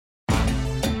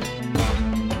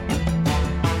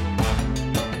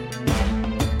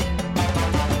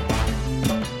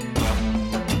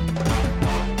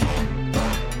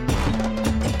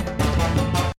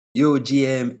Yo,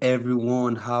 GM,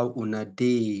 everyone, how una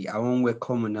day? I want to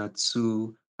welcome una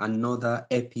to another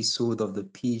episode of the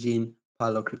Pigeon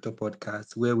Parlor Crypto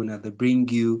Podcast, where we they bring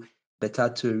you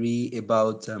better story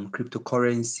about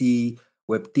cryptocurrency,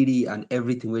 Web3, and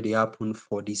everything where they happen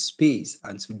for this space.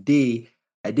 And today,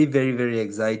 I did very, very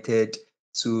excited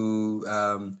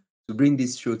to bring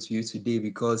this show to you today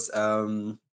because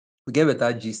we get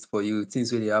better gist for you,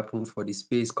 things where they happen for the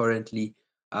space currently.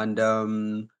 And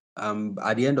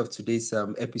at the end of today's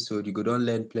episode, you go don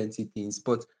learn plenty things.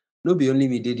 But no be only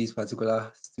me did this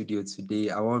particular studio today.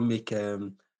 I want make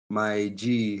my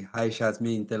G Aishat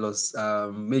may tell us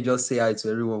may just say hi to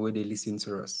everyone where they listen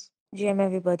to us. GM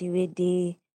everybody wey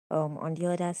dey on the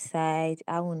other side,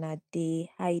 how una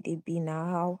dey, how e dey be now,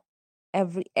 how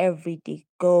every day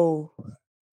go.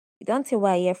 You don't tell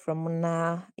where I hear from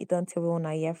una, you don't tell where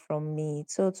una hear from me.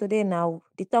 So today now,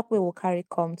 the talk we will carry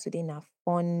come today now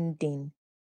funding.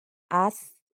 As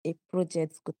a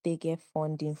project go take get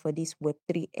funding for this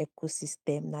Web3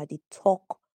 ecosystem. Now the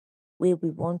talk where we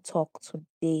want talk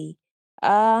today.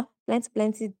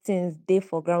 Plenty things dey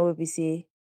for ground where we say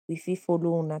we fit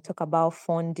follow una talk about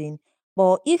funding.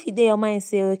 But if you dey your mind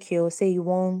say okay, or say you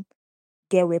want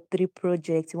get Web3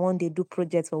 project, you want they do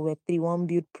projects for Web3, you want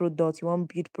build products, you want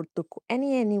build protocol,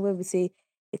 anywhere we say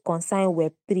it concern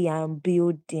Web3 and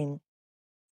building,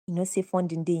 say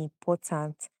funding dey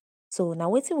important. So now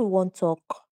wetin we want talk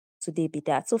today be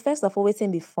that. So first of all, wetin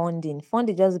be funding?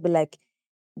 Funding just be like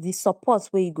the support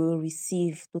where you go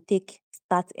receive to take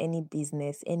start any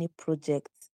business, any project,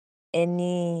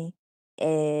 any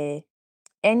uh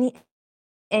any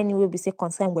way we say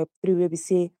concern Web3, where we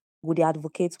say we dey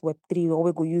advocate Web3 or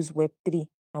we go use Web3,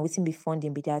 and wetin be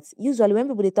funding be that. Usually when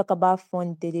people they talk about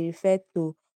fund, they refer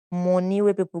to money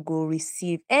where people go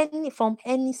receive from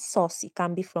any source. It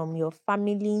can be from your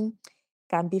family,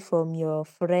 can be from your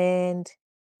friend,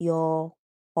 your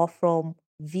or from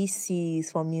VCs,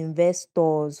 from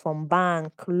investors, from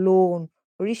bank, loan,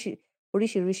 rishi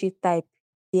type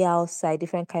dey outside,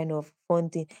 different kind of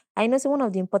funding. I know say one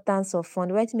of the importance of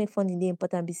fund, why to make funding dey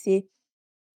important be say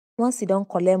once you don't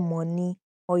collect money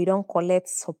or you don't collect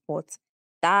support,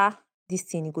 that this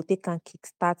thing you go take and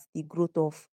kickstart the growth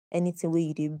of anything where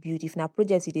you dey build. If na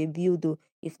project you dey build, or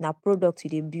if na product you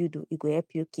dey build, it go help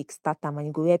you kickstart them and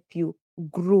it go help you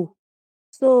grow.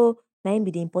 So now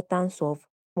be the importance of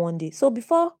funding. So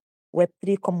before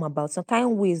Web3 come about, some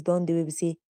kind ways don't they we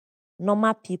say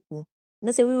normal people.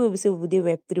 No say we will say we dey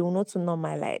Web3, we not too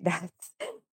normal like that.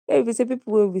 If we say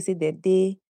people will say that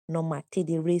they normal,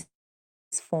 they raise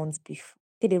funds before,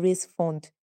 they raise fund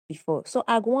before. So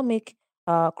I go want make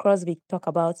Crosby talk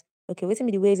about okay, wait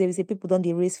me the ways we say people don't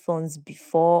they raise funds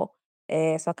before,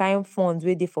 so kind funds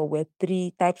where they for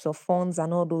Web3 types of funds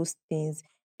and all those things.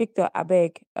 Victor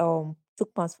Abeg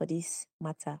took plans for this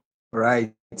matter.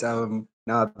 Right. Now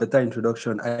a better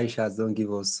introduction Aisha don't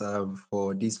give us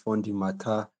for this funding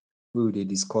matter we will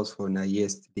discuss for now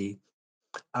yesterday.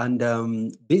 And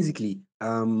basically,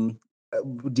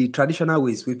 the traditional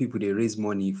ways where people they raise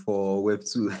money for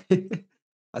Web2,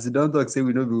 as you don't talk, say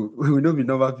we know be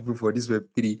normal people for this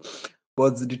Web3,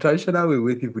 but the traditional way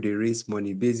where people they raise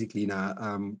money basically now,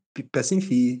 person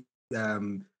fee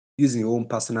using own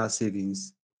personal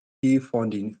savings, fee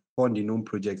funding own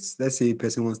projects. Let's say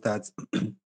person wants start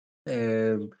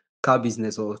car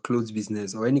business or clothes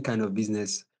business or any kind of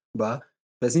business, but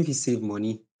person fit save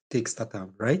money take start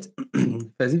am, right?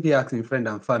 Person fit ask im friend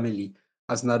and family,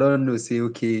 as una don know say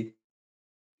okay,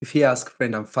 you fit ask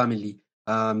friend and family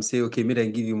say okay make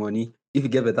dem give you money if you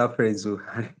get better friends o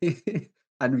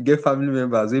and you get family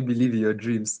members wey believe in your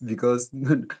dreams, because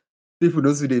people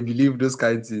no too dey believe those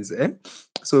kind things.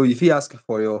 So you fit ask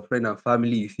for your friend and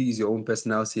family, you fit use your own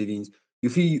personal savings, you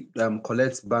fit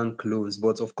collect bank loans.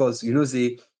 But of course, you know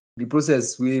say the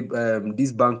process wey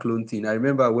this bank loan thing, I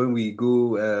remember when we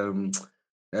go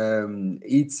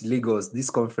eat Lagos,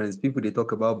 this conference, people they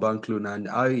talk about bank loan and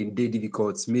how it dey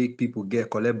difficult make people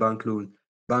get collect bank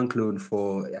loan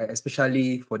for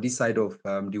especially for this side of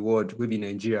the world, wey be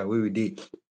Nigeria, where we dey.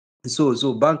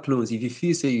 So bank loans, if you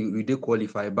feel say you dey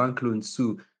qualify, bank loans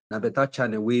too na better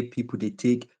channel wey people dey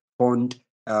take fund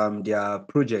their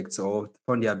projects or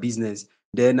fund their business.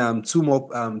 Then two more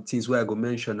things wey I go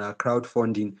mention are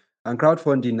crowdfunding. And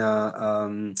crowdfunding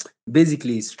na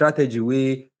basically strategy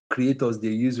wey creators dey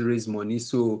use raise money.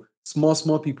 So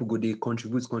small people go dey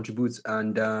contribute,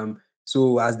 and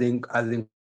so as they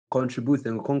contribute,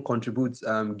 dem go come contribute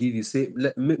give you. Say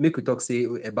make we talk say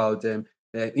about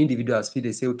individuals fit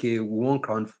dey say okay, we wan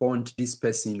crowdfund this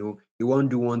person, he wan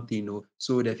do one thing,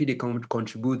 so dem fit dey come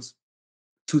contribute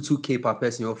 2k per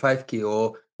person or 5k,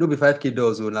 or no be 5k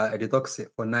dollars, like I dey talk say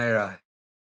for naira.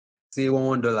 say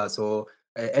 $1 or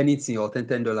anything or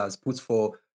 $10 put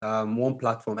for one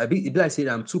platform. It be like say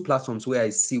two platforms where I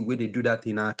see where they do that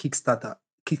in a Kickstarter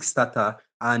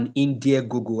and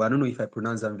Indiegogo. I don't know if I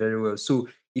pronounce them very well. So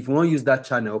if you want to use that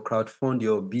channel, crowdfund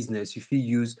your business, if you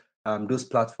use those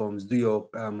platforms, do your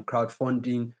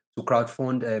crowdfunding to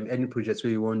crowdfund any projects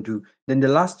where you want to do. Then the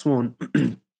last one,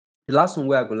 the last one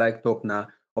where I would like talk now,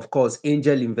 of course,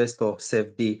 angel investor,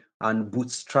 self day, and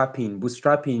bootstrapping.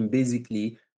 Bootstrapping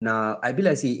basically now I be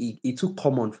like say it too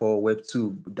common for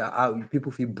Web2 that how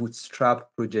people feel bootstrap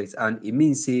projects, and it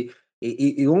means say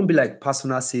it won't be like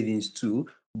personal savings too,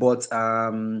 but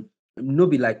no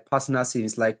be like personal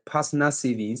savings, like personal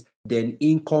savings, then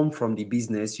income from the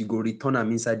business, you go return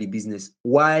am inside the business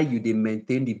while you dey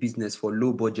maintain the business for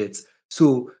low budget.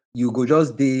 So you go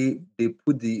just dey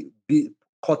put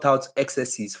cut out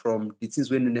excesses from the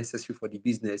things wey no necessary for the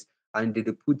business, and they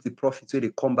put the profits wey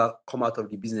dey come out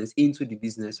of the business into the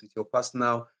business with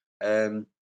um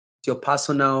your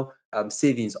personal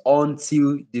savings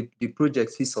until the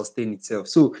project fit sustain itself.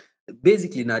 So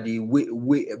basically na the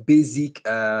basic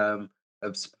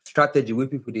strategy wey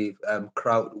people dey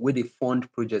crowd wey dey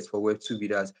fund projects for Web2 be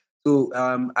that. So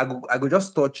I go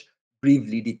just touch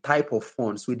briefly the type of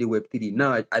funds wey dey Web3.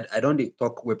 Now I don dey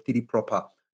talk Web3 proper.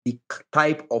 The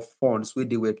type of funds wey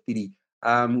dey Web3.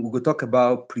 We go talk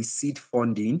about pre-seed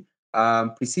funding.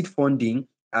 Pre-seed funding,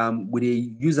 we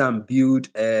dey use am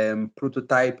build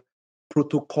prototype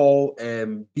protocol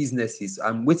businesses.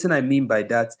 And wetin I mean by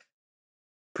that,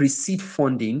 pre-seed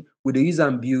funding, we dey use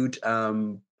am build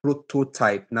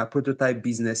prototype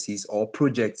businesses or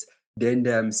projects.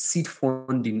 Then seed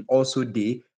funding also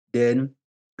dey, then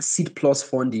seed plus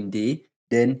funding dey,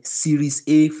 then series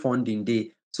A funding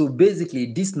dey. So basically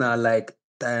dis na like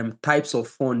types of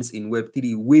funds in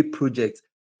Web3 wey projects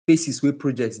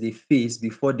dey face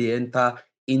before dey enter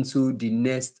into the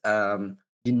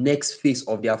next phase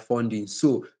of their funding.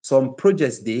 So some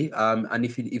projects dey, and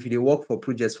if you dey work for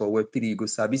projects for Web3, you go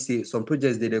sabi say some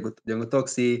projects dey, dem go talk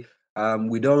say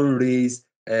we don raise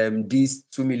dis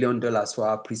 $2 million for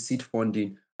our pre-seed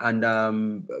funding,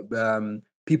 and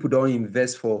people don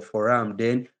invest for am.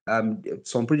 Then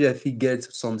some projects fit get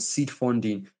some seed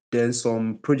funding. Then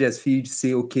some projects fit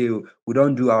say, okay, we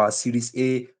don do our series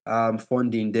A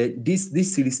funding. Then this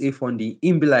series A funding,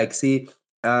 im be like say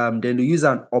dem dey use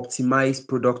am optimize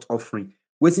product offering.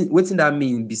 Wetin dat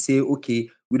mean be say, okay,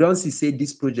 we don see say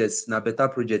dis project na better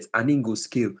project and im go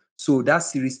scale. So dat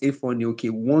series A funding, okay,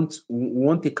 we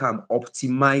wan take am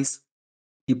optimize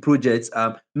the project,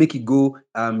 make e go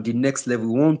the next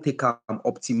level. We wan take am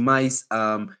optimize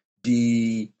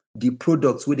the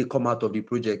products wey dey come out of the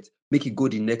project, make e go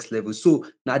the next level. So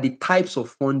na the types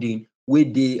of funding wey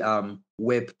dey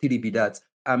Web3 be that.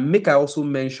 Make I also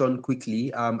mention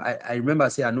quickly, I remember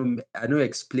say I no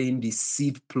explain the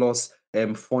seed plus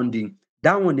funding.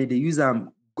 Dat one dem dey use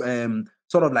am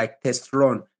sort of like test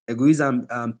run. Dem go use am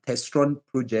test run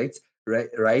project,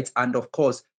 right? And of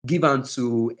course, give am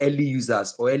to early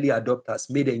users or early adopters,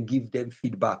 make dem give dem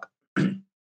feedback.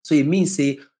 So e mean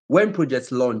say when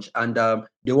project launch and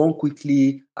they wan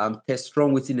quickly test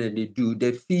run wetin dem dey do,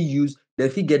 dem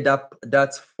fit get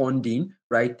that funding,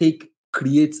 right? Take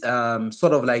create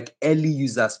sort of like early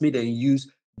users, make dem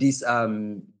use this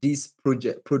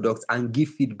product and give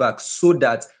feedback, so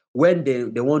that when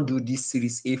they wan do this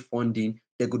series A funding,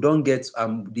 they go don get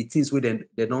the things wey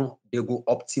they go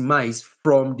optimize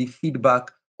from the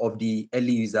feedback of the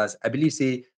early users. I believe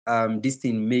say this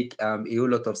thing make a whole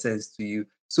lot of sense to you.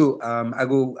 So I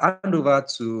go hand over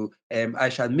to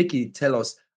Aisha, make it tell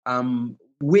us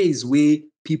ways wey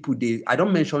people dey. I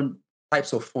don't mention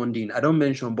types of funding, I don't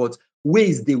mention, but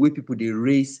ways dey wey people dey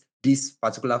raise this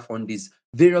particular fundings,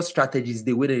 various strategies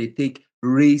dey wey dem dey take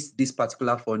raise this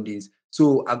particular fundings.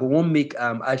 So I go wan make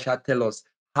Aisha tell us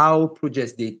how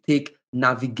projects dey take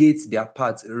navigate their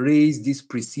path, raise this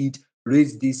pre-seed,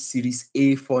 raise this series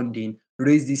A funding,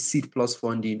 raise this seed plus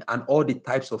funding, and all the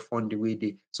types of funding wey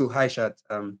dey. So Aisha,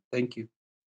 thank you.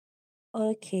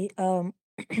 Okay.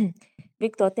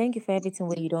 Victor, thank you for everything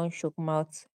where you don't shook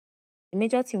mouth. The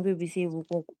major thing we say we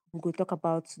go talk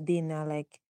about today now,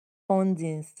 like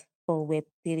fundings for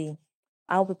Web3.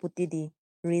 How people take dey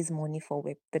raise money for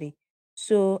Web3.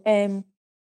 So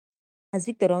as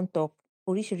Victor don talk,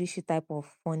 oríṣiríṣi type of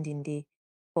funding dey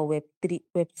for Web3,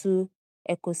 Web2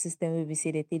 ecosystem wey we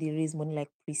say they take dey raise money,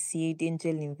 like pre-seed,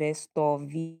 angel investor,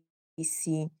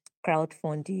 VC,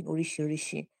 crowdfunding,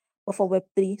 oríṣiríṣi. But for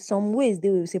Web3, some ways they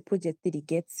will say project take dey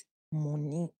get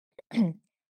money.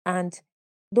 And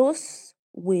those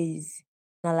ways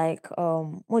na like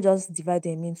we'll just divide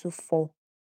them into four: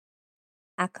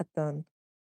 hackathon,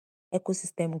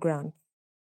 ecosystem grant,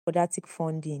 quadratic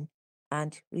funding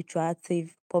and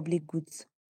retroactive public goods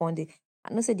funding.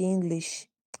 I know say the English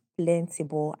plenty,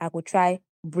 but I go try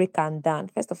break am down.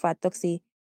 First of all, I talk say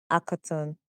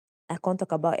hackathon. I can't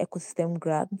talk about ecosystem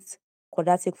grants,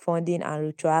 quadratic funding, and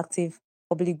retroactive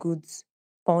public goods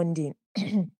funding.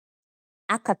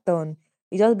 Hackathon,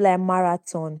 e just be like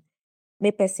marathon.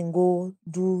 Make person go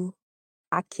do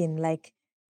hacking like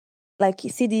you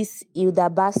see this Hilda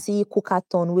Basi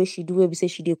cookathon wey she do wey be say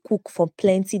she dey cook for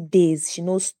plenty days, she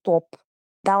no stop.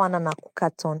 That one na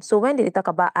cookathon. So when they talk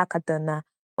about hackathon na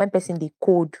when person dey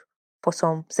code for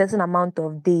some certain amount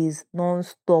of days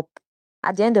non-stop.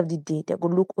 At the end of the day, they go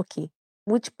look okay,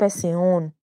 which person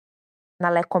own na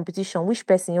like competition, which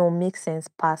person own make sense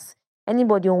pass.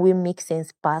 Anybody own wey make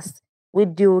sense pass, wey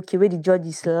dey okay, wey the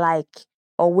judges like,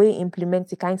 or wey implement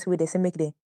the kind thing wey they say make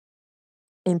them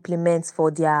implement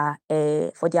for their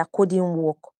coding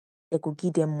work, they go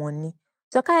give them money.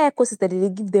 So kind ecosystem they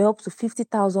give them up to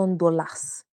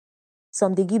 $50,000.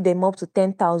 Some they give them up to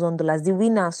 $10,000. The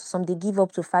winners, some they give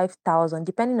up to 5,000,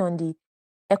 depending on the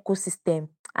ecosystem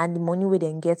and the money where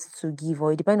they get to give,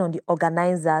 or it depends on the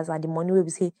organizers and the money where we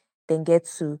say they get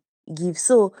to give.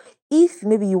 So if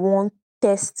maybe you want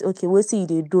test, okay, we'll see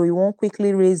they do, you want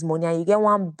quickly raise money and you get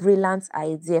one brilliant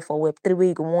idea for Web3 where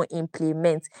you want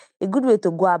implement, a good way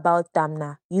to go about them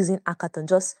now using hackathon,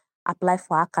 just apply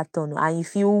for hackathon, and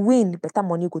if you win, better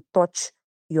money go touch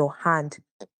your hand.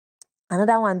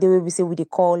 Another one they will be say we they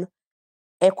call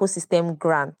ecosystem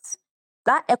grants.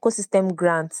 That ecosystem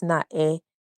grant now, you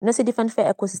know, say different for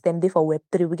ecosystem they for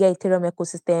Web3. We get Ethereum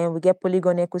ecosystem, we get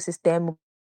Polygon ecosystem, we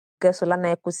get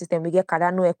Solana ecosystem, we get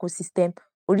Cardano ecosystem,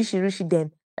 rishi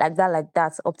them like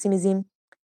that. Optimism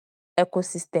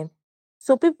ecosystem.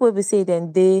 So people will be say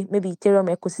then they maybe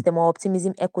Ethereum ecosystem or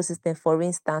optimism ecosystem, for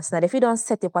instance. Now if you don't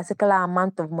set a particular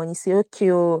amount of money, say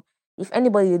okay, oh, if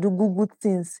anybody they do good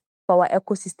things for our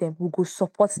ecosystem, we go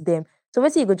support them. So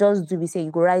what you go just do, we say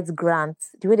you go write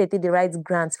grants. The way they take the write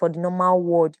grants for the normal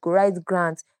world, you go write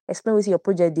grants, explain what your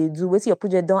project they do, what your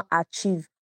project don't achieve.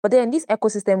 But then this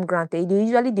ecosystem grant, they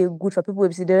usually they good for people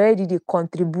who say they already they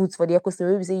contribute for the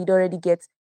ecosystem. We say you don't already get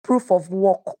proof of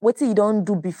work. What you don't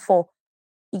do before,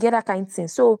 you get that kind of thing.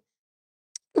 So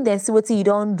if they see what you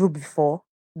don't do before,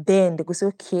 then they go say,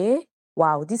 okay,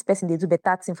 wow, this person they do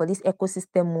better thing for this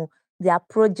ecosystem. Oh, their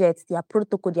projects, their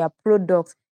protocol, their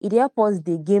products, it help us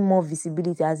they gain more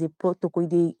visibility as a protocol.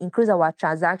 They increase our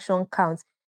transaction count.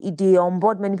 They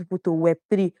onboard many people to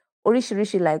Web3, or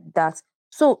rishi like that.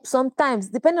 So sometimes,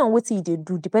 depending on what they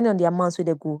do, depending on the amounts where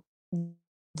they go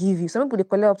give you. Some people they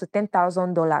collect up to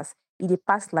 $10,000. If they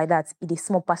pass like that, if they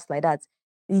small pass like that.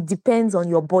 It depends on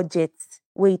your budget.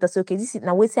 Where it say, okay, this is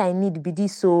now what I need be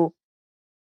this. So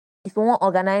if you want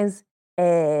organize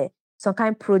some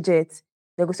kind of project,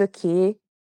 they go say, okay,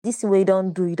 this way you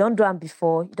don't do them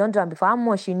before, how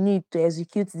much you need to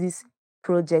execute this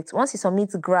project. Once you submit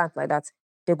grant like that,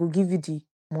 they go give you the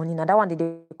money. Now that one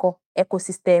they call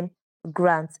ecosystem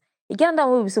grant. Again, that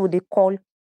one we say what they call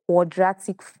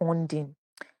quadratic funding.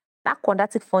 That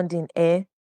quadratic funding, you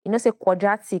know, say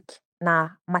quadratic na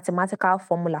mathematical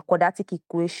formula, quadratic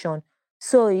equation.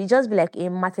 So it just be like a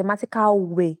mathematical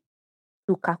way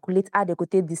to calculate how they could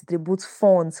take distribute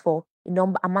funds for a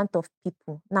number amount of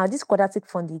people. Now this quadratic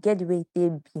funding, get the way it dey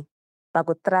be. I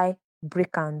go try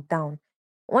break am down.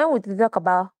 When we talk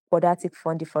about quadratic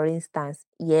funding, for instance,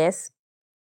 yes,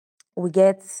 we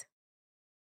get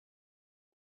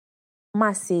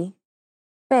massy.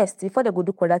 First, before they go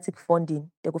do quadratic funding,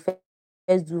 they go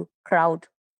first do crowd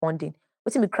funding.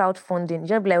 What's be crowd funding?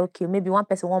 Just be like, okay, maybe one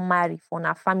person want marry for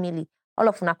our family. All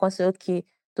of them can say, okay,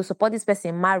 to support this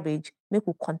person in marriage, make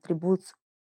we contribute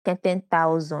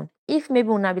 10,000. If maybe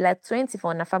we be like 20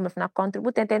 for our family, if we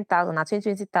contribute 10,000 or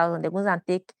 20,000, they go and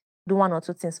take do one or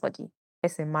two things for the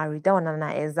person married. That one an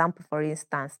example, for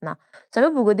instance. Now, some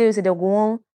people go there say they go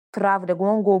on travel, they go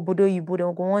on go Bodo Yibo,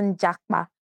 they go on jackpa,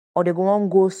 or they go on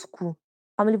go school.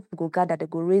 Family people go gather, they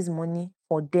go raise money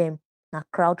for them. Now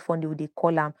crowdfunding they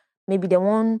call them. Maybe they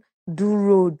want do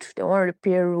road, they want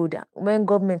repair road. When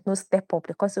government no step up,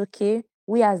 they can say, okay,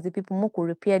 we as the people could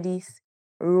repair this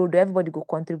road, everybody go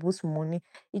contribute money.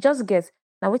 It just gets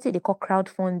now what they call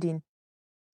crowdfunding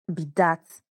be that.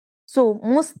 So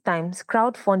most times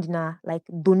crowdfunding are like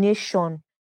donation.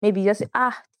 Maybe you just say,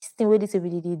 this thing where this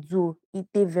everybody they do, it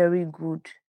they very good.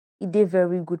 It they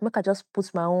very good. Make I just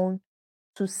put my own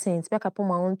 2 cents, make I put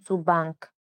my own 2 bank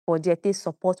for there, they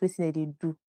support what they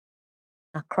do.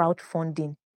 A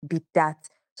crowdfunding be that.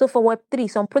 So for Web3,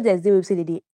 some projects they will say that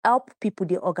they help people,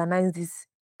 they organize this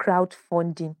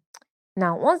crowdfunding.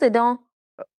 Now, once they don't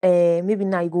maybe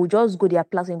now you go just go their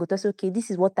platform, you go tell say, okay,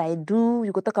 this is what I do.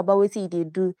 You go talk about what they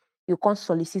do. You can't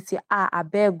solicit say, I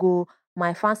beg go,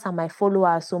 my fans and my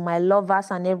followers, so my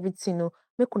lovers and everything,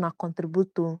 make una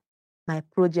contribute to my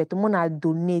project. Una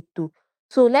donate to.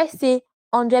 So let's say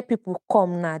 100 people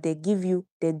come now, they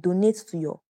donate to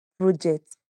your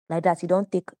project. Like that, you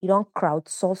don't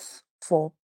crowdsource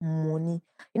for money.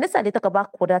 So they talk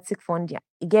about quadratic funding.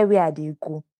 You get where they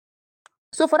go.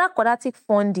 So for that quadratic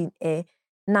funding,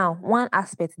 now one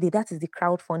aspect that is the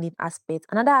crowdfunding aspect.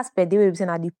 Another aspect they will be saying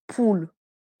are the pool.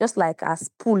 Just like as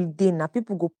pool day now,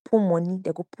 people go pull money,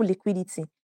 they go pull liquidity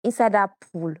inside that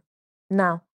pool.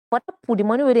 Now, for that pool, the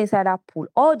money where inside that pool,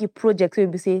 all the projects will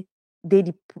be say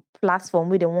the platform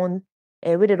where they want,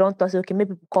 where they don't talk say, okay,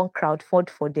 maybe people can crowdfund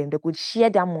for them. They could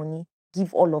share their money,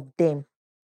 give all of them.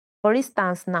 For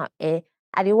instance, now, I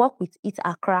dey work with Eat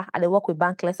Accra, I dey work with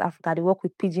Bankless Africa, I dey work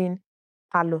with Pigeon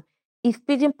Palo. If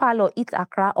Pigeon Palo, Eat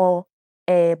Accra, or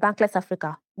Bankless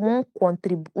Africa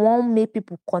won't make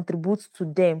people contribute to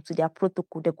them, to their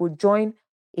protocol, they go join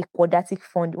a quadratic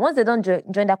fund. Once they don't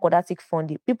join that quadratic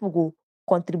fund, people go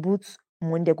contribute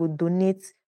money, they go donate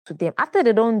to them. After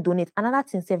they don't donate, another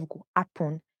thing sef go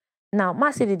happen.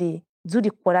 Now, say they do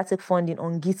the quadratic funding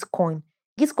on Gitcoin.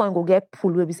 Gitcoin go get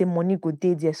pool where we say money go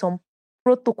dey there. Some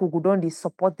protocol go don dey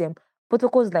support them.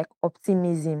 Protocols like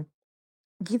Optimism,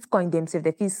 Gitcoin themselves,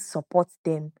 they fit support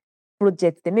them.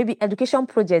 Projects, there may be education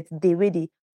projects, they where they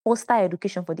foster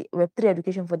education for the Web3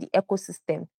 education for the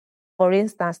ecosystem. For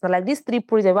instance, now like these three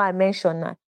projects I mentioned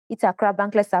now, it's Accra,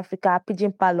 Bankless Africa,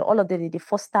 Pigeon Palo, all of them they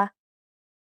foster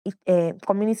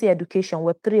community education,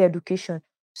 Web3 education.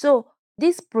 So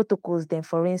these protocols, then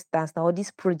for instance, now, or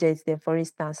these projects, then for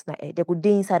instance, now, they could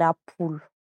dey inside that pool.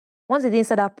 Once they dey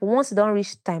inside that pool, once it don't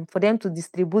reach time for them to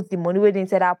distribute the money where they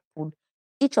inside that pool,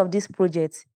 each of these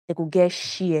projects they could get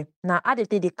share. Now, how they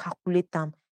take they calculate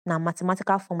them? Now,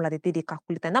 mathematical formula they take they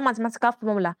calculate them. That mathematical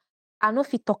formula, I know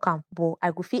fit talk am, but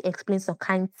I go fit explain some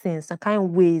kind things, some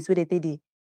kind ways where they take they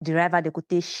derive how they could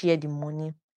take share the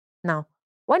money. Now,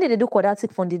 when they do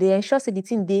quadratic funding, they ensure say the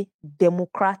thing they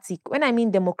democratic. When I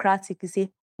mean democratic, you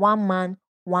say one man,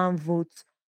 one vote.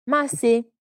 Man say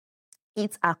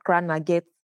it's Accra na get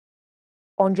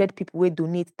 100 people will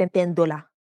donate $10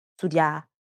 to their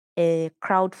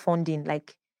crowdfunding,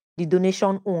 like the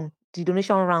donation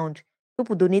round.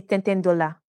 People donate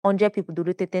 $10. 100 people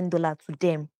donate $10 to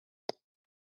them.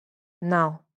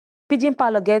 Now, Pigeon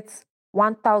Palo gets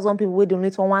 1,000 people will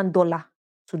donate $1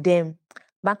 to them.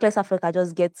 Bankless Africa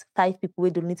just gets 5 people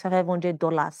will donate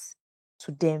 $500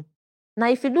 to them. Now,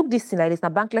 if you look this thing like this, now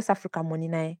Bankless Africa money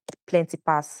now plenty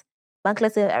pass.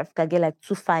 Bankless Africa get like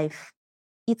 2.5.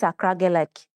 Eat Accra get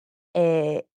like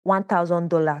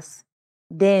 $1,000.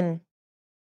 Then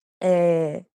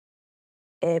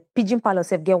Pigeon Palo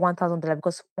self get $1,000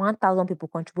 because 1,000 people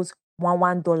contribute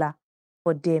 $1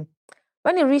 for them.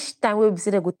 When it reach time where we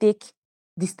say they go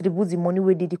distribute the money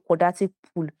where they the quadratic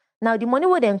pool. Now the money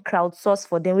where then crowdsource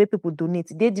for them where people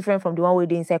donate, they different from the one where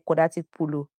they inside quadratic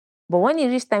pool. But when it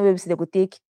reach time where we say they go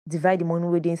divide the money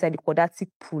where they inside the quadratic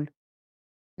pool.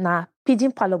 Now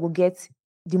Pigeon Palo go get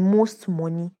the most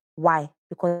money. Why?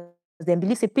 Because they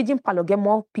believe say Pigeon Palo get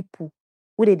more people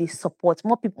where they support,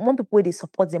 more people where they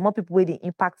support them, more people where they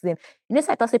impact them.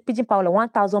 So I say Pigeon Palo,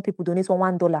 1,000 people donate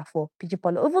 $1 for Pigeon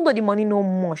Palo. Even though the money no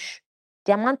much,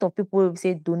 the amount of people who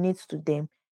say donate to them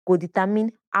go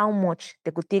determine how much they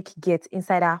could get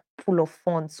inside that pool of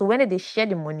funds. So when they share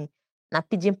the money, now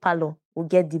Pigeon Palo will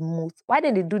get the most. Why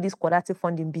don't they do this quadratic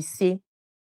funding? Be say,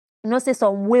 say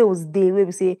some whales they where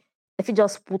we say if you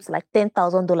just put like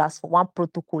 $10,000 for one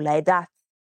protocol like that.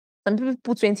 Some people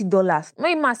put $20.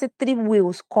 Maybe you say 3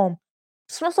 whales come.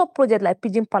 Small project like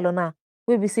Pigeon Palo now,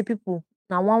 where we see people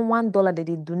now $1 that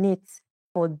they donate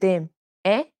for them.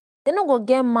 They not go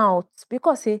get mouth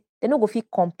because they not go fit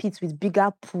compete with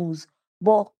bigger pools.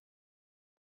 But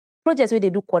projects where they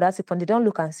do quadratic fund, they don't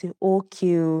look and say,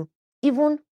 okay,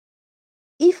 even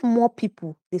if more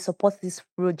people they support this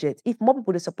project,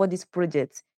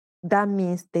 that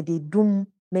means that they do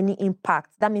many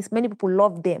impacts. That means many people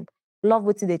love them, love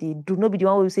what they do. Nobody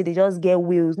the one will say they just get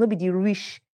wheels. Nobody the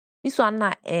rich. This one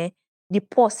now, the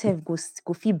poor self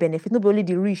go feel benefit. Nobody only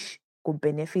the rich go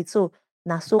benefit. So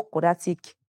now so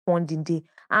quadratic funding day.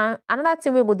 And another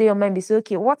thing we go do your mind be say,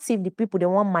 okay, what if the people they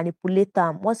want manipulate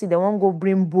them? What if they want go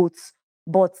bring bots?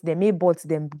 They may bots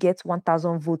them get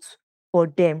 1,000 votes for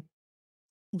them.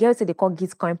 Get what they call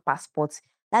Gitcoin passport.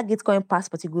 That Gitcoin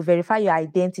passport, you go verify your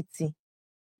identity.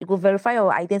 You go verify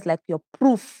your identity, like your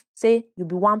proof. Say you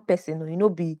be one person, or you know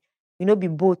be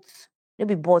bots. You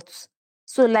be bots.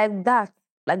 So like that,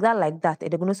 like that.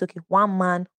 And they're gonna say, okay, one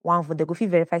man, one vote. They go feel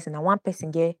verify saying now one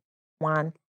person get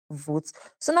one vote.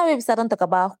 So now we start to talk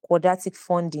about quadratic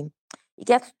funding. You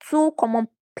get two common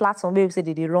platforms where we say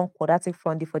they run quadratic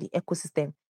funding for the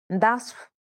ecosystem. And that's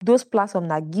those platforms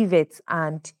that Give It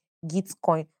and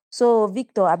Gitcoin. So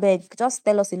Victor, I beg, just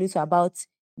tell us a little about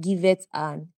Give It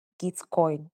and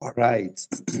Gitcoin. All right.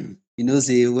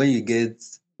 Say when you get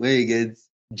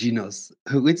genus,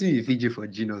 waiting you feature for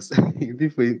genus.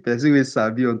 People person with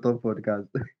sabi on top podcast.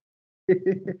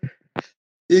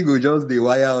 He go just the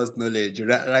wire us knowledge,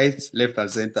 right, left,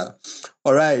 and center.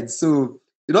 All right. So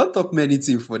you don't talk many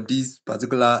things for this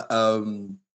particular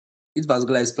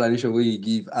explanation where you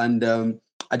give, and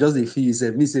I just dey feel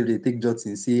yourself. Me say they take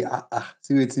Johnson say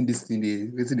see waiting this thing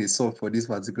waiting they solve for this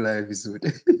particular episode.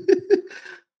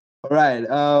 All right.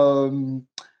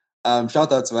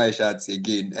 Shout out to my shots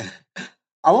again.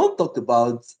 I want to talk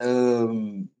about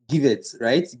Give It,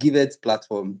 right? Give It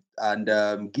platform and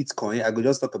Gitcoin. I could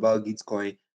just talk about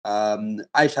Gitcoin.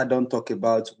 Aisha don't talk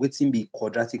about waiting be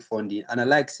quadratic funding, and I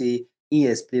like say he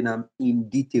explain them in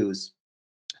details.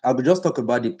 I will just talk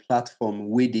about the platform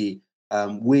where they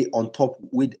way on top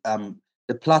with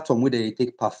the platform where they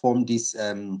take perform this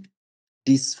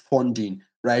funding,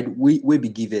 right? We be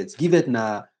Give It. Give It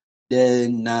na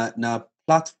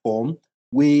platform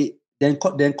we then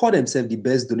call themselves the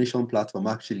best donation platform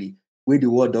actually, where the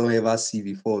world don't ever see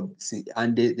before.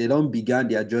 And they don't began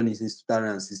their journey since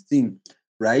 2016,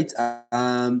 right?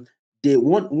 They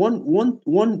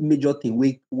one major thing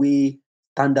we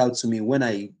stand out to me when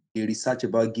I dey research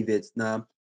about Give It. Now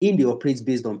in the operates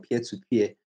based on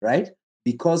peer-to-peer, right?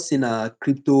 Because in a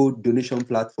crypto donation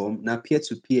platform, now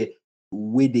peer-to-peer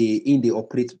where they in the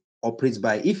operates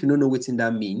by. If you don't know what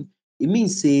that mean, it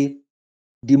means say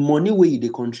the money where they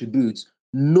contribute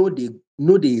no dey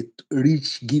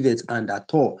reach Give It and at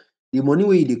all. The money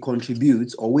where they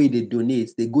contribute or where they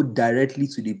donate, they go directly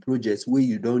to the projects where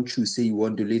you don't choose say you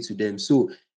want to donate to them.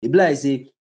 So e be like say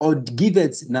or Give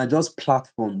It na just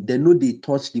platform, they no dey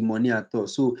touch the money at all.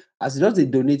 So as you just dey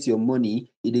donate your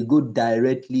money, they go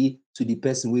directly to the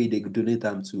person where they donate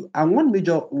them to. And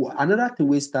another thing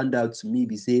wey stand out to me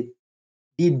be say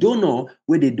the donor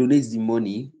where they donate the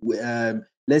money,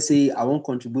 let's say I won't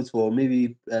contribute for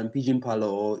maybe Pigeon Parlor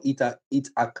or Eat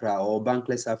Accra or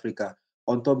Bankless Africa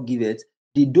on top Give It,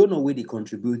 the donor where they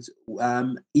contribute,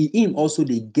 him also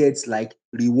they get like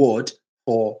reward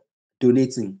for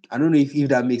donating. I don't know if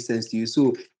that makes sense to you.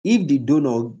 So if the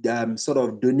donor sort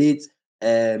of donates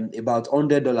about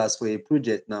 $100 for a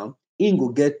project now, he go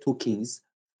get tokens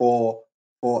for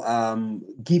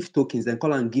gift tokens, then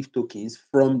call them gift tokens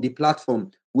from the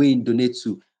platform where you donate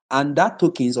to. And that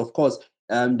tokens, of course,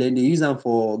 then they use them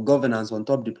for governance on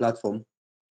top the platform.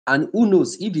 And who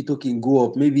knows if the token go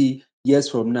up, maybe years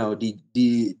from now, the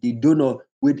donor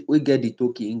will get the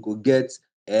token, go get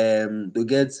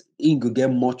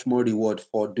much more reward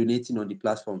for donating on the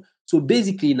platform. So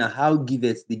basically now how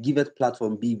the Give It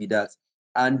platform be with that.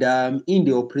 And in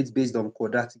the operates based on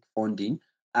quadratic funding.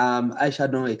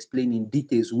 Aisha don't explain in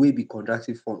details waiting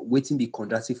be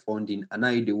quadratic funding and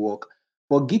how they work.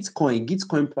 For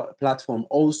Gitcoin platform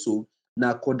also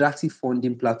now quadratic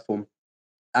funding platform.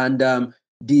 And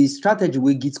the strategy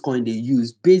wey Gitcoin dey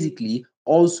use basically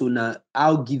also na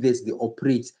how Give It dey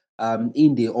operate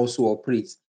im dey also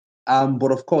operate.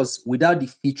 But of course without the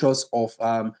features of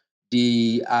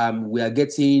the we are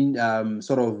getting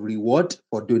sort of reward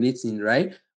for donating,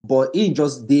 right? But im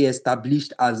just dey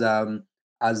established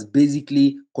as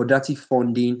basically quadratic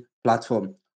funding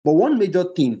platform. But one major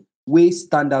thing wey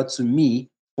stand out to me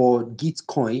for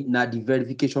Gitcoin na the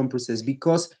verification process,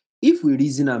 because if we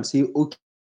reason am say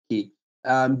okay,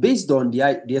 based on the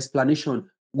explanation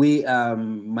wey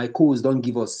my co-host don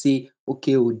give us, say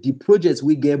okay the project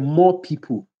wey get more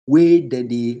people wey dem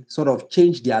dey sort of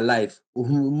change their life,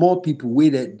 more people wey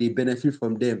dey benefit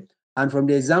from them. And from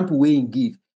the example wey im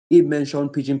give, im mention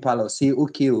Pigeon Parlor, say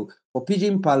okay for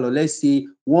Pigeon Parlor, let's say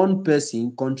one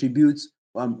person contributes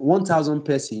 1,000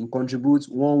 person contribute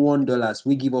 $1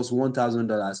 wey give us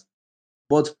 $1,000.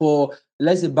 But for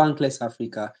let's say Bankless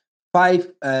Africa,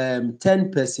 10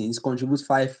 persons contribute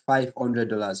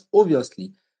 $500.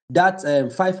 Obviously, that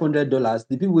 $500,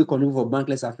 the people wey contribute for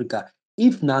Bankless Africa,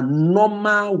 if na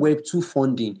normal Web2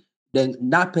 funding, then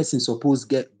that person suppose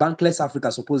get Bankless Africa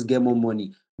suppose get more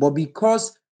money. But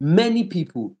because many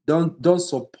people don't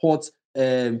support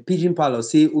Pigeon Parlor,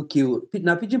 say okay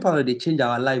now Pigeon Parlor they change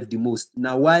our life the most.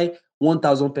 Now why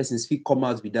 1,000 persons fit come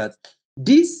out with that?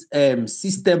 This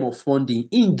system of funding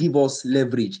in give us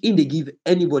leverage, in dey give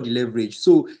anybody leverage.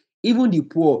 So even the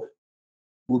poor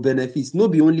will benefit. No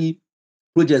be only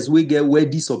projects wey get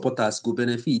worthy supporters go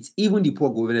benefit, even the poor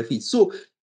go benefit. So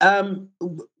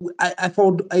I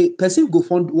found a person go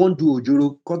fund wan do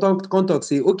ojoro come talk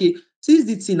say okay, since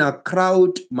dis thing na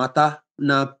crowd matter,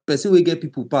 na person wey get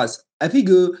people pass, I fit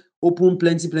go open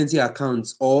plenty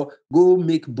accounts or go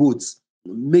make votes,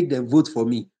 make dem vote for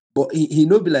me. But e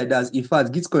no be like dat. In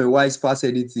fact, Gitcoin wise pass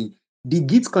anything. The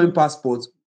Gitcoin passport,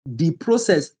 the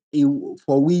process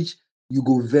for which you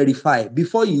go verify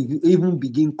before you even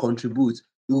begin contribute,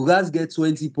 you gats get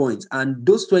 20 points, and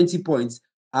those 20 points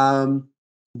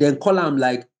dem call am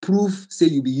like proof say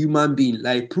you be human being,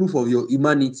 like proof of your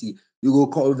humanity. You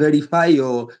go verify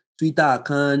your Twitter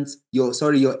account, your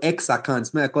X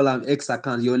account, make I call am X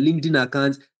account, your LinkedIn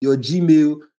account, your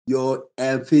Gmail, your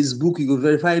Facebook. You go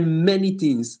verify many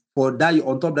things for dat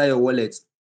on top dat your wallet.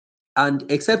 And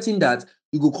excepting that,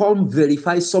 you go come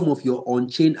verify some of your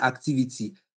on-chain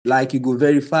activity. Like you go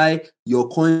verify your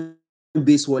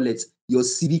Coinbase wallet, your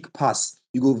Civic Pass,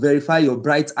 you go verify your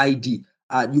Bright ID,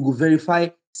 you go verify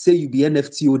say you be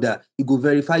NFT holder, you go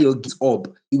verify your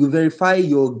GitHub, you go verify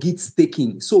your Git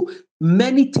staking. So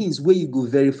many things wey you go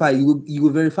verify. You go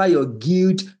verify your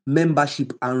guild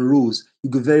membership and roles. You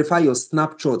go verify your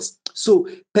snapshots. So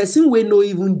person wey no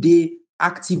even dey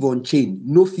active on chain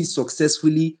no fit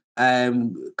successfully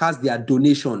cast their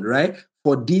donation, right,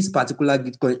 for this particular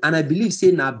Gitcoin. And I believe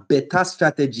say na better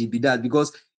strategy be that,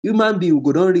 because human being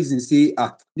go don reason say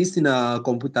this thing na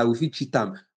computer, we fit cheat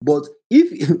am. But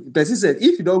if person said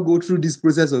if you don go through this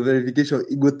process of verification,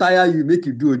 e go tire you, make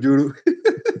you do ojoro.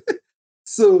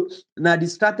 So na the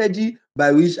strategy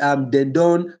by which dem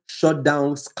don shut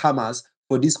down scammers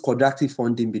for this quadratic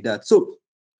funding be that. So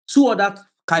two other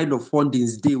kind of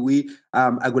fundings dey wey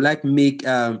I go like make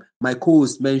my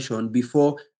co-host mention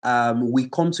before we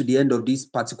come to the end of this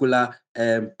particular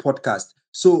podcast.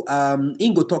 So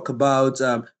im go talk about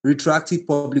retroactive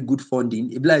public good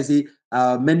funding. E be like say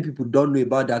many people don't know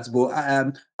about that, but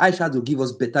Aisha will give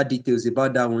us better details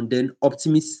about that one. Then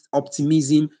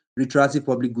optimism, retroactive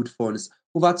public good funds.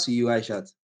 Over to you, Aisha.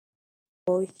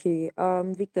 Okay,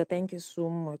 Victor, thank you so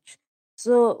much.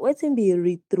 So, wetin be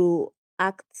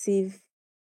retroactive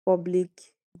public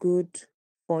good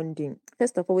funding?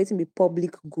 First of all, wetin be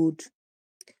public good?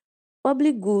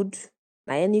 Public good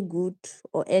na any good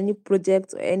or any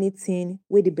project or anything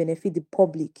wey dey benefit the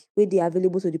public, wey dey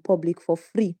available to the public for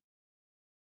free.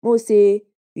 Most say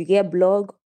you get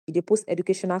blog, you dey post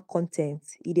educational content,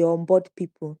 you dey onboard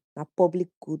people, na public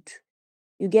good.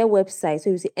 You get website, so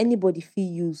you say anybody fit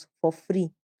use for free.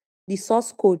 The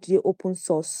source code dey open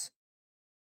source.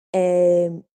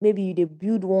 Maybe you dey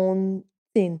build one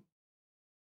thing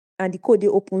and the code dey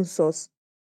open source,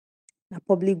 na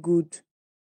public good.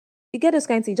 You get those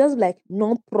kind of things, just like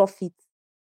non-profit.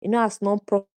 You know, as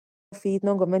non-profit,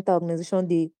 non-governmental organization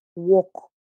dey work.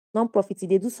 Non-profit,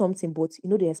 they do something, but you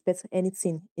know they expect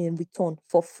anything in return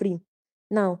for free.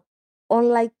 Now,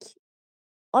 unlike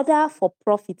other for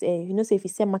profit, you know, say if you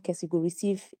sell markets, you go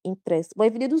receive interest. But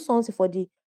if they do something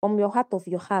from your heart of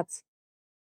your heart,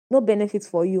 no benefit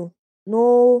for you,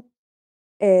 no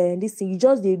this thing, you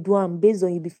just they do them based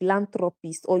on you be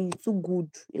philanthropist or you too good,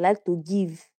 you like to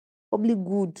give, public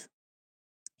good.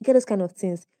 You get those kind of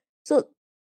things. So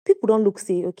people don't look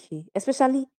say, okay,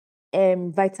 especially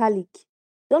Vitalik,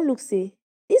 don't look say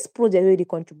this project where they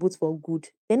contribute for good.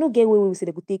 They no get where we say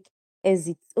they could take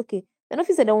exit. Okay. They no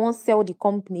fit say they won't sell the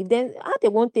company. Then how they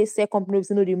won't take sell company if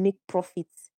they know they make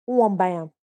profits? Who won't buy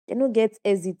them? They no get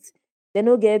exit. They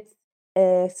no get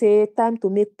say time to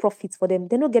make profits for them.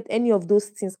 They no get any of those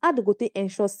things. How they go to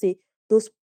ensure say those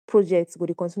projects go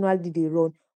they continually they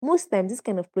run? Most times this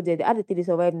kind of project, how they take they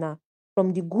survive now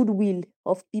from the goodwill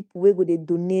of people where go they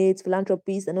donate,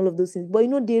 philanthropists and all of those things. But you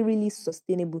know they're really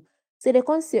sustainable. So they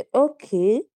can say,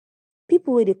 okay,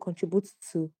 people where they contribute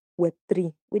to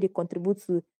Web3, where they contribute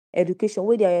to education,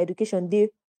 where their education they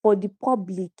for the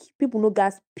public, people no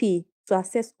gas pay to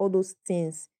access all those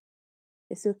things.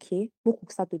 They say, okay, we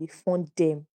could start to dey fund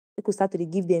them. We could start to dey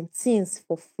give them things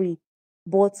for free.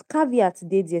 But caveat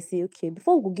they say, okay,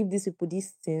 before we go give these people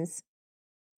these things,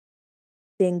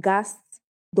 then gas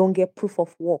don't get proof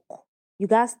of work. You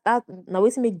guys start now.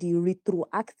 Wetin make the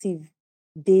retroactive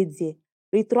dey there.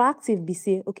 Retroactive be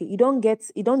say, okay, you don't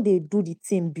they do the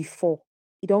thing before.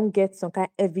 You don't get some kind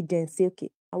of evidence. Say, okay,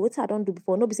 what I don't do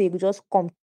before. No be say you just come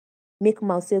make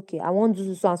mouth say, okay, I want to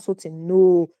do so and so thing.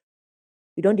 No,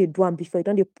 you don't they do them before. You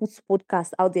don't they put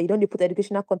podcasts out there. You don't they put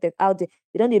educational content out there.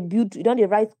 You don't they build. You don't they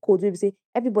write code where you say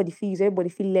everybody feel use, everybody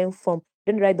feel learn from.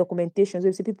 You don't write documentation where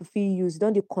you say people feel use. You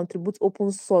don't they contribute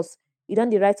open source. You don't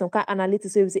they write some kind of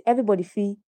analytics where you say everybody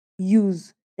feel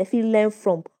use. They feel learn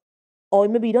from. or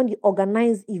maybe you don't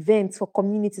organize events for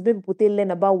communities, maybe people they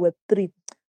learn about Web3,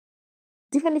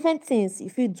 different things.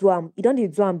 If you do you don't do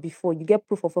them before, you get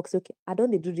proof of work. Say, okay, I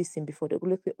don't dey do this thing before. They go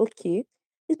look, okay,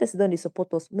 this person don't they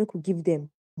support us, make we give them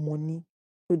money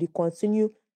so they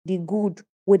continue the good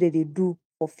way they do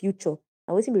for future.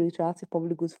 And waiting be retroactive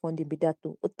public goods funding be that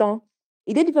too. Oton,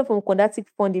 it dey different from quadratic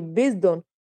funding based on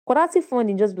quadratic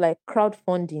funding, just be like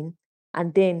crowdfunding,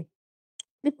 and then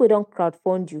people don't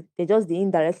crowdfund you, they just they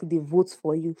indirectly they vote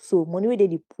for you. So money where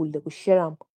they pull, they will share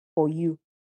them for you.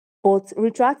 But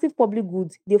retroactive public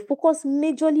goods, they focus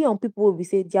majorly on people who we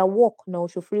say their work now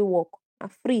show free work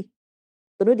are free.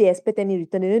 They know they expect any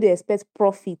return, they know they expect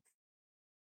profit.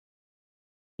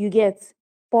 You get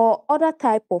for other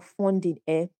type of funding,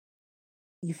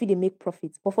 you feel they make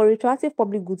profits. But for retroactive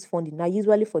public goods funding, now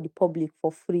usually for the public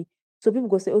for free. So people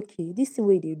go say, okay, this thing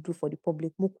way they do for the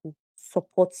public, Moku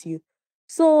supports you.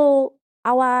 So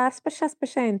our special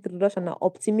introduction on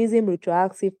optimism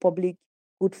retroactive public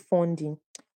good funding.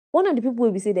 One of the people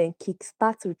will be say then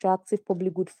kickstart retroactive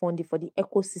public good funding for the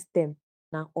ecosystem.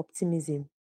 Now optimism,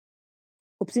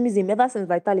 ever since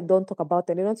Vitalik don't talk about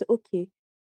it, they don't say, okay,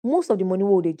 most of the money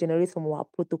will they generate from our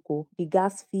protocol, the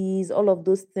gas fees, all of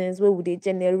those things, where would they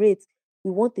generate?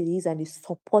 We want the use and the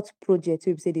support projects,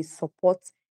 where we say they support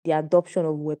the adoption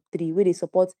of Web3, where they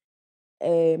support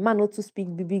man not to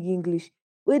speak big English,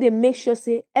 where they make sure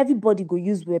say everybody go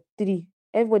use Web3,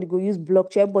 everybody go use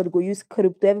blockchain, everybody go use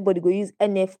crypto, everybody go use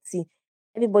NFT,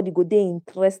 everybody go they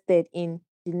interested in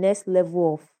the next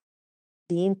level of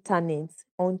the internet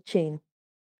on chain.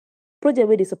 Project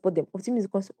where they support them.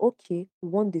 Optimism is say, okay, we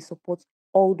want they support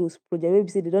all those projects. Where we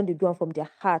say they don't they do it from their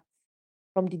heart,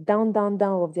 from the down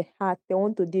of their heart. They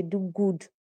want to they do good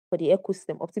for the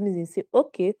ecosystem. Optimism say,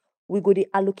 okay, we go they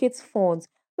allocate funds.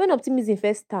 When optimism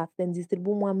first start, then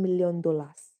distribute $1 million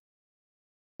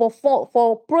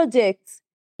for projects.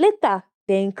 Later,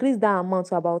 they increase that amount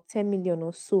to about 10 million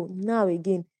or so. Now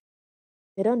again,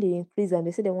 they don't they increase and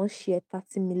they say they want share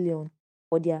 30 million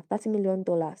for their $30 million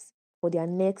for their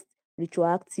next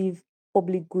retroactive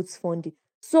public goods funding.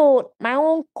 So my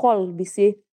own call be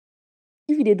say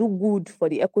if they do good for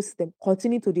the ecosystem,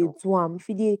 continue to they do them.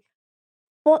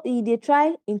 If they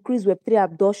try increase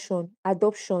Web3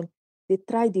 adoption, they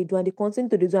try they do and they continue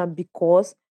to do them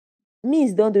because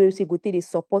means don't do say go take the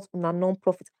support on a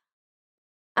non-profit.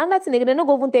 And that's thing again, they no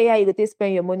go even tell you how you go take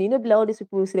spend your money. You know, be like all these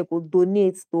people who say they go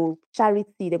donate to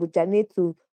charity, they go donate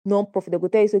to non-profit, they go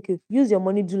tell you, say, okay, use your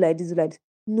money, do like this, do like this.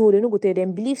 No, they no go tell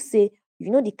them. Believe say,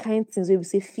 you know the kind things where we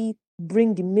say fee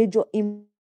bring the major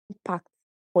impact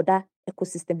for that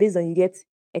ecosystem based on you get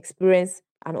experience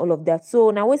and all of that.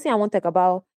 So now we say I want to talk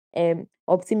about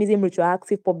optimism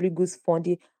retroactive public goods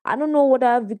funding. I don't know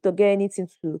whether Victor get anything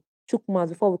to chook mouth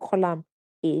before we call him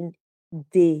in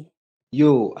day.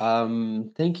 Yo,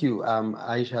 thank you,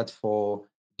 Aishat, for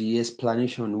the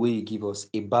explanation where you give us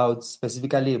about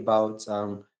specifically about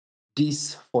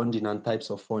this funding and types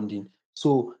of funding.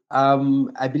 So,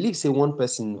 I believe say one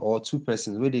person or two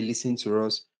persons where they listen to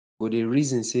us, but the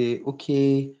reason say,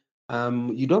 okay,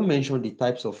 you don't mention the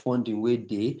types of funding where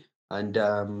they and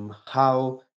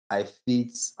how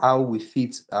we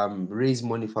fit raise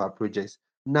money for our projects.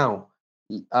 Now,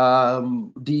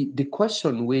 the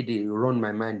question where they run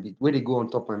my mind where they go on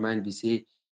top of my mind be say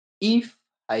if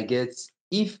I get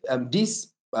if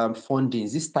this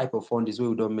fundings this type of fundings where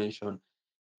we don't mention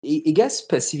it gets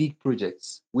specific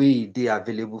projects where they are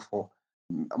available for.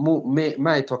 May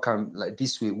I talk like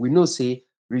this way, we know say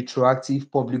retroactive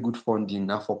public good funding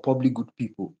now for public good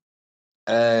people,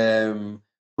 um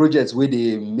projects where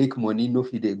they make money no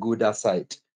fit dey go that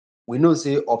side. We know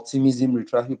say optimism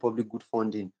retracting public good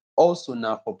funding also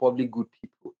now for public good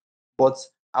people. But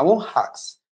I wan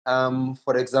ask,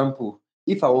 for example,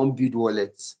 if I want build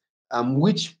wallets,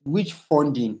 which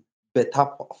funding better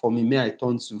for me may I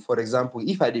turn to? For example,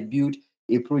 if I dey build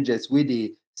a project where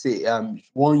they say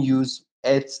wan use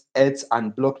earth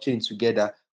and blockchain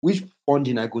together, which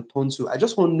funding I go turn to? I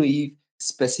just want to know if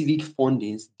specific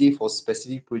fundings dey for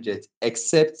specific projects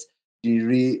except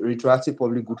the retroactive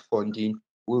public good funding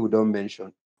wey we don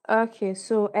mention. Okay,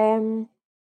 so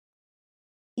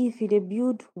if you dey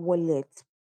build wallet,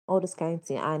 all those kind of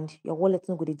thing, and your wallet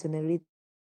no go dey generate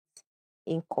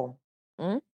income,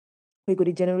 we go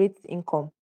dey generate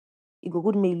income. It go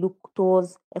good may look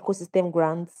towards ecosystem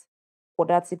grants,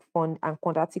 quadratic fund, and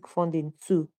quadratic funding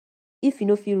too. If you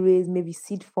know if you raise maybe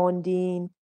seed funding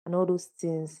and all those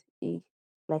things,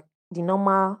 like the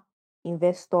normal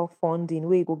investor funding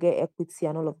where you go get equity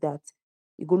and all of that,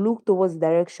 you go look towards the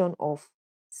direction of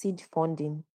seed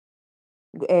funding,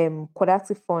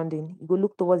 quadratic funding, you go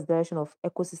look towards the direction of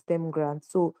ecosystem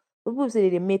grants. So People say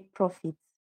they make profit,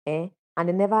 and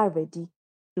they're never ready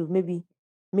to maybe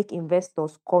make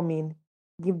investors come in,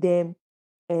 give them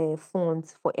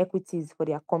funds for equities for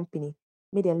their company,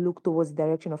 make them look towards the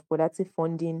direction of productive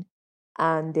funding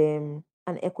and an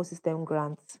ecosystem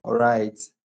grants. All right.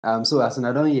 So as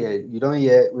I don't hear, you don't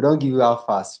hear, we don't give you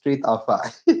alpha, straight alpha.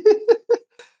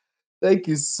 Thank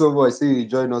you so much. So you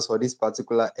join us for this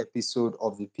particular episode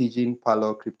of the Pigeon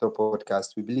Parlor Crypto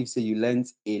Podcast. We believe say you learned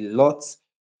a lot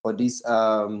for this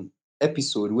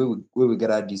episode where we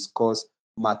gotta discuss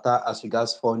matter as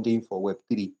regards funding for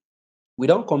Web3. We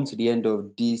don't come to the end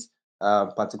of this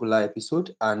particular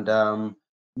episode and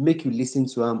make you listen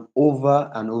to them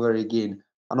over and over again.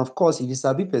 And of course, if you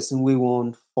sabi person we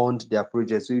won't fund their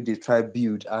projects, so if they try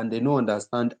build and they don't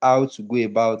understand how to go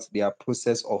about their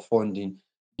process of funding,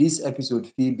 this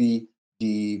episode will be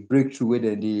the breakthrough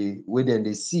where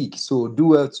they seek. So do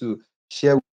well to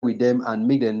share with them and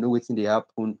make them know what they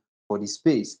happen for the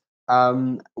space.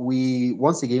 We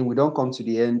once again we don't come to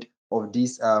the end of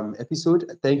this episode.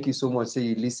 Thank you so much. Say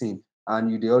you listen and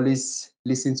you they always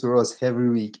listen to us every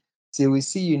week. Say we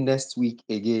see you next week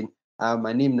again.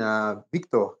 My name na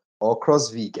Victor or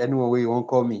CrossVic, anyone way you want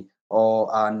call me.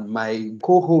 Or and my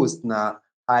co-host na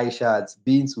Aishat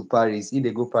been to Paris. He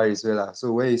they go Paris well.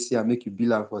 So where you see I make you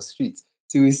bill am for streets.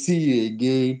 Till we see you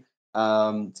again.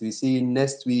 Till we see you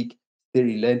next week. Stay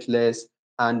relentless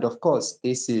and of course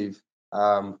stay safe.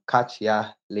 Catch ya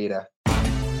later.